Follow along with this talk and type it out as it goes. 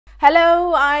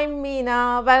Hello, I'm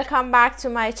Mina. Welcome back to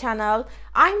my channel.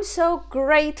 I'm so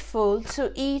grateful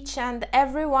to each and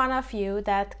every one of you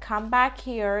that come back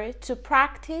here to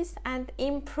practice and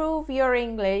improve your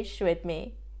English with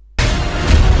me.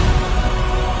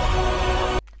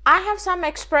 I have some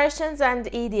expressions and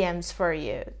idioms for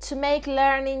you. To make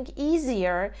learning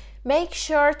easier, make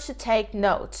sure to take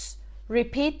notes.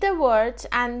 Repeat the words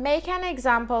and make an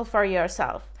example for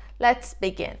yourself. Let's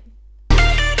begin.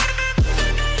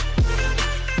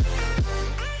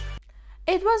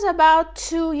 It was about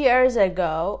 2 years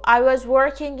ago. I was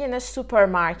working in a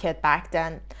supermarket back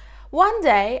then. One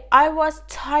day, I was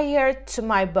tired to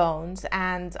my bones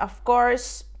and, of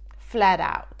course, flat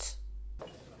out.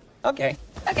 Okay.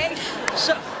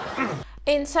 So,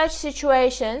 In such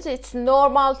situations, it's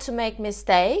normal to make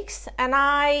mistakes, and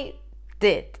I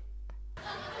did.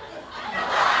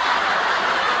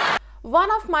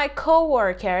 One of my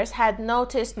co-workers had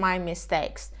noticed my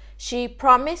mistakes. She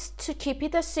promised to keep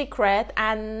it a secret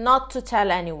and not to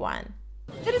tell anyone.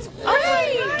 that is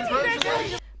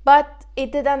great! But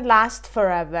it didn't last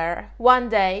forever. One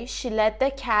day, she let the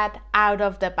cat out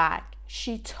of the bag.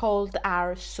 She told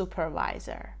our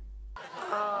supervisor.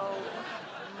 Oh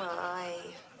my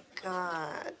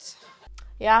God.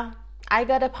 Yeah, I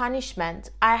got a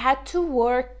punishment. I had to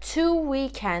work 2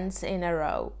 weekends in a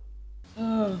row.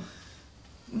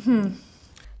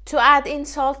 To add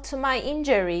insult to my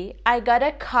injury, I got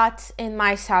a cut in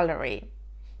my salary.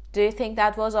 Do you think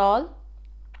that was all?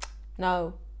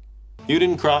 No. You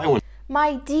didn't cry when...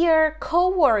 My dear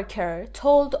co-worker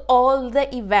told all the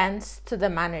events to the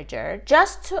manager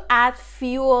just to add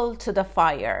fuel to the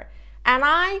fire, and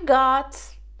I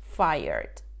got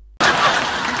fired.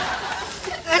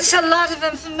 That's a lot of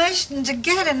information to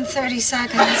get in 30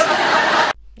 seconds.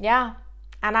 Yeah,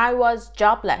 and I was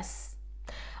jobless.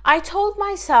 I told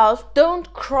myself,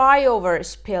 don't cry over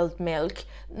spilled milk.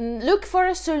 Look for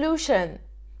a solution.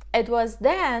 It was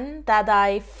then that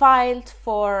I filed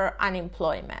for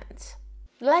unemployment.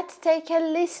 Let's take a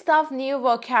list of new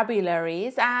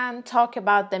vocabularies and talk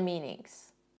about the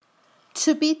meanings.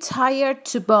 To be tired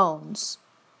to bones.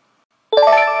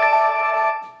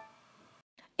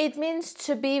 It means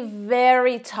to be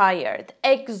very tired,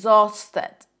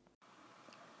 exhausted.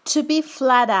 To be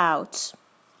flat out.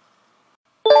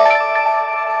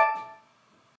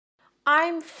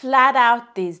 I'm flat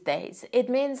out these days. It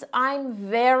means I'm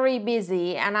very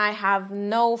busy and I have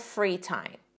no free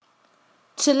time.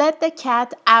 To let the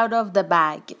cat out of the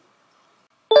bag.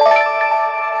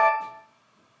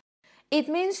 It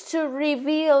means to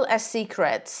reveal a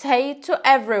secret. Say it to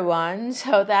everyone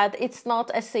so that it's not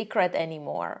a secret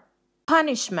anymore.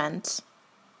 Punishment.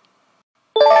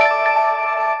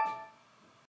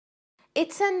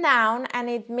 It's a noun and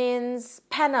it means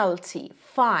penalty,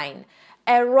 fine,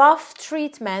 a rough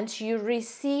treatment you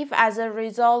receive as a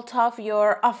result of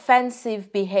your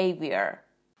offensive behavior.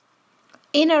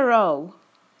 In a row.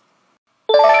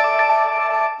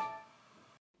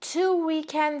 2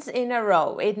 weekends in a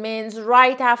row. It means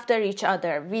right after each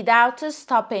other, without a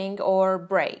stopping or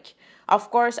break. Of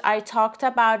course, I talked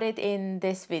about it in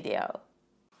this video.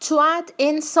 To add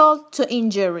insult to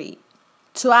injury.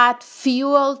 To add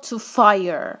fuel to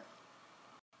fire.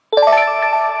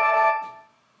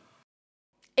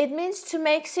 It means to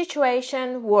make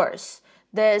situation worse.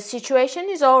 The situation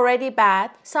is already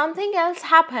bad, something else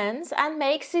happens and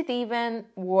makes it even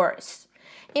worse.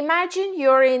 Imagine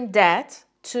you're in debt.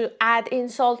 To add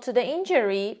insult to the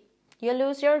injury, you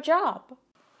lose your job.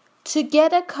 To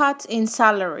get a cut in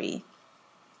salary.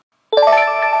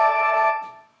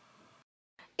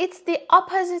 It's the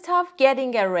opposite of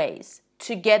getting a raise.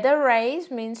 To get a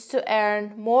raise means to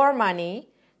earn more money.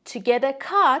 To get a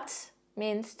cut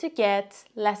means to get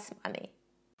less money.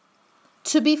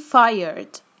 To be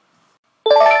fired.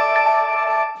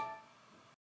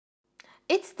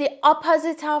 It's the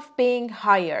opposite of being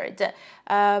hired.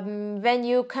 When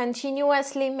you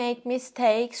continuously make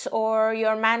mistakes or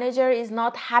your manager is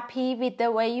not happy with the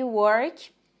way you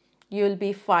work, you'll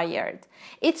be fired.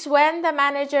 It's when the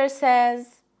manager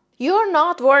says, you're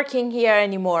not working here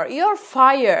anymore, you're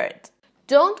fired.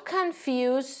 Don't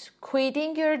confuse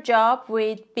quitting your job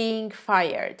with being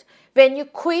fired. When you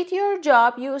quit your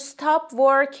job, you stop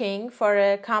working for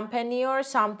a company or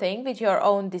something with your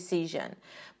own decision.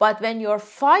 But when you're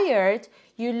fired,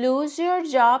 you lose your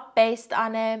job based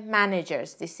on a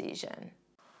manager's decision.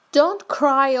 Don't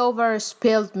cry over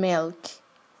spilled milk.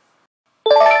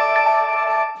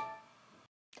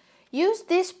 Use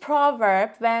this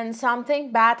proverb when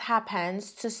something bad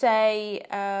happens to say,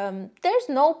 there's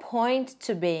no point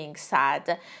to being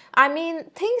sad. I mean,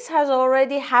 things has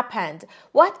already happened.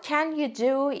 What can you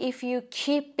do if you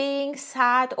keep being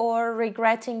sad or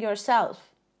regretting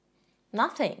yourself?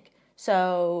 Nothing.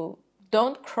 So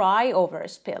don't cry over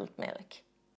spilled milk.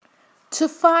 To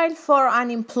file for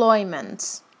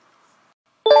unemployment.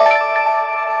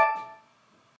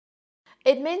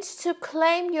 It means to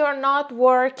claim you're not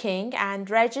working and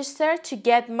register to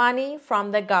get money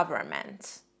from the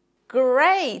government.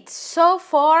 Great! So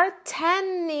far,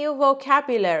 10 new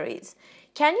vocabularies.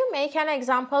 Can you make an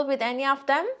example with any of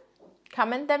them?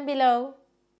 Comment them below.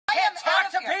 I can't talk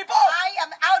to people? I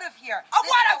am out of here. Oh,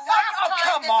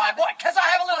 come on. What, because I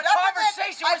have a little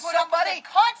conversation with somebody?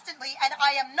 Constantly, and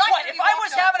I am not. What, if I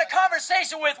was having a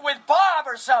conversation with Bob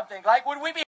or something, like, would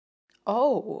we be...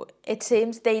 Oh, it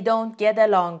seems they don't get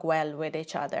along well with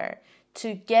each other.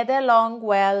 To get along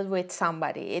well with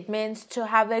somebody, it means to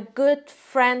have a good,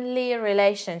 friendly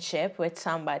relationship with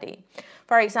somebody.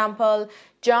 For example,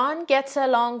 John gets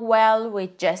along well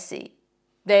with Jessie.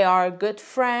 They are good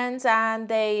friends and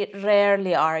they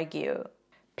rarely argue.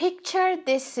 Picture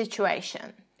this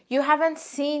situation. You haven't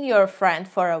seen your friend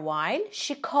for a while.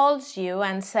 She calls you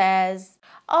and says,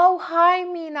 "Oh, hi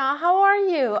Mina, how are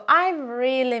you? I've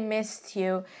really missed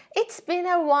you. It's been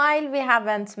a while we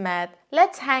haven't met.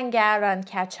 Let's hang out and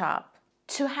catch up."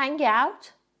 To hang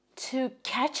out? To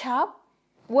catch up?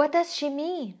 What does she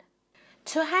mean?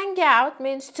 To hang out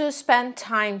means to spend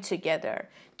time together.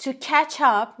 To catch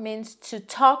up means to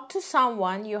talk to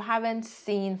someone you haven't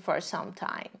seen for some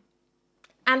time.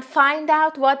 And find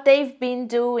out what they've been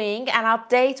doing and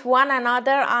update one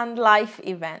another on life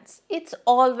events. It's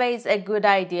always a good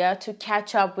idea to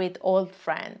catch up with old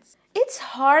friends. It's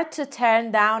hard to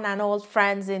turn down an old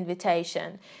friend's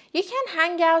invitation. You can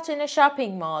hang out in a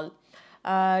shopping mall,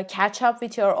 catch up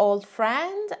with your old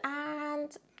friend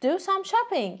and do some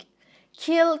shopping.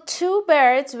 Kill 2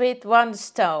 birds with 1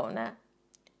 stone.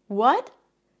 What?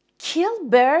 Kill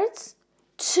birds?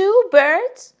 2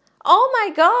 birds? Oh my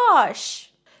gosh!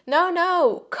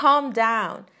 No, calm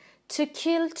down. To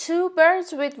kill 2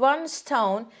 birds with 1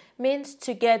 stone means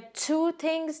to get 2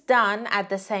 things done at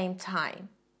the same time.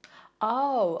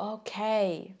 Oh,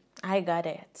 okay. I got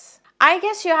it. I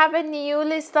guess you have a new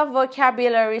list of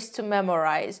vocabularies to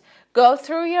memorize. Go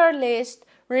through your list,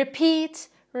 repeat,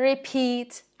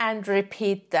 and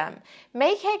repeat them.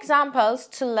 Make examples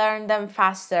to learn them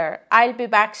faster. I'll be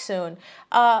back soon.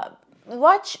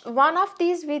 Watch one of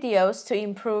these videos to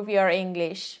improve your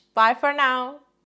English. Bye for now.